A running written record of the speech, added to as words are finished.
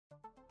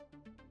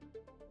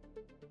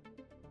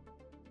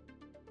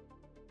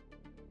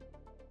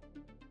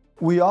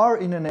We are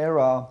in an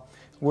era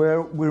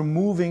where we're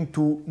moving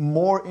to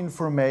more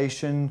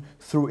information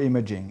through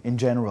imaging in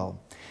general.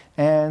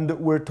 And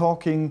we're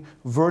talking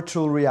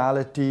virtual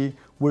reality,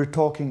 we're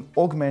talking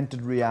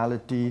augmented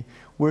reality,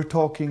 we're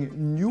talking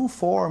new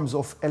forms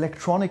of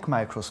electronic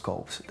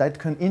microscopes that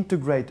can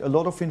integrate a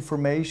lot of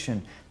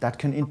information, that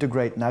can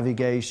integrate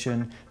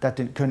navigation, that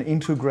can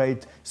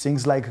integrate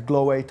things like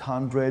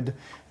GLOW800,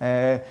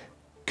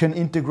 can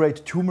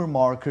integrate tumor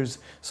markers.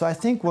 So I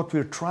think what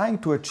we're trying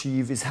to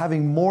achieve is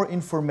having more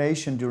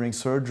information during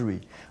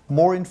surgery,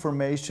 more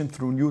information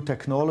through new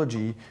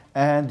technology,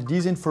 and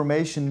this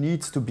information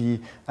needs to be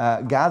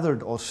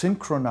gathered or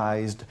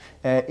synchronized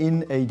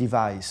in a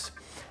device.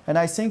 And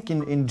I think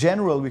in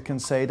general we can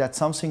say that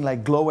something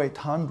like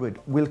GLOW800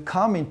 will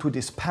come into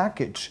this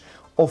package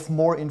of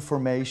more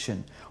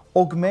information,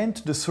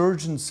 augment the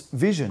surgeon's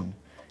vision,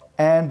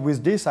 and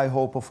with this I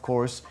hope, of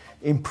course,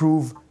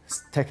 improve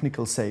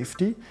technical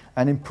safety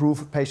and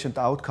improve patient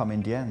outcome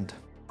in the end.